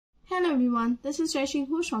Hello everyone, this is Shashi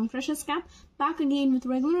Ghosh from Freshers Camp, back again with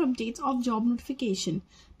regular updates of job notification.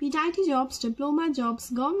 Be it IT jobs, diploma jobs,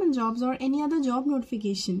 government jobs or any other job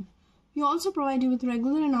notification. We also provide you with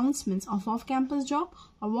regular announcements of off-campus job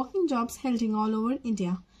or walk-in jobs held all over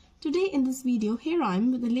India. Today in this video, here I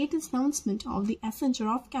am with the latest announcement of the Accenture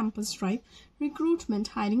Off Campus Drive Recruitment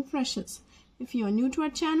hiring freshers. If you are new to our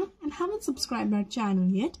channel and haven't subscribed our channel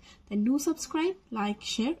yet, then do subscribe, like,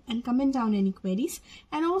 share and comment down any queries,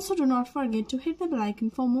 and also do not forget to hit the bell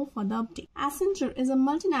icon for more further updates. Accenture is a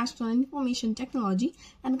multinational information technology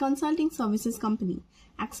and consulting services company.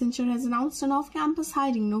 Accenture has announced an off-campus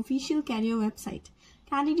hiring on official career website.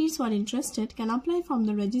 Candidates who are interested can apply from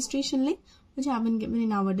the registration link which have been given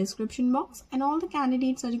in our description box, and all the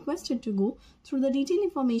candidates are requested to go through the detailed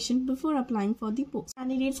information before applying for the post.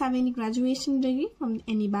 Candidates have any graduation degree from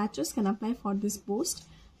any bachelor's can apply for this post.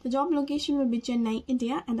 The job location will be Chennai,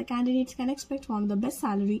 India, and the candidates can expect one of the best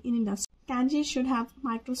salary in industry. Candidates should have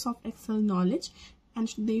Microsoft Excel knowledge,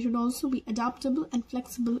 and they should also be adaptable and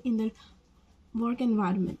flexible in their work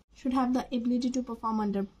environment. Should have the ability to perform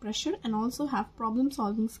under pressure and also have problem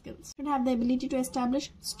solving skills. Should have the ability to establish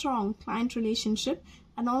strong client relationship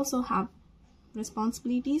and also have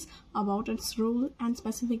responsibilities about its role and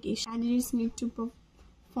specification. Candidates need to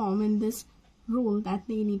perform in this role that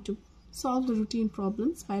they need to solve the routine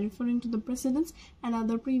problems by referring to the precedents and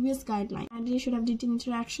other previous guidelines. Candidates should have detailed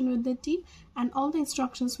interaction with the team, and all the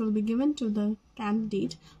instructions will be given to the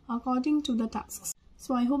candidate according to the tasks.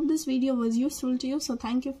 So I hope this video was useful to you. So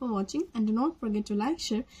thank you for watching, and do not forget to like,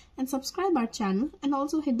 share and subscribe our channel, and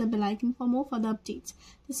also hit the bell icon for more further updates.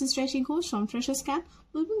 This is Shashi Ghosh from Freshers Camp.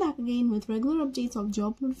 We'll be back again with regular updates of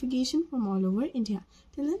job notification from all over India.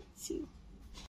 Till then, see you.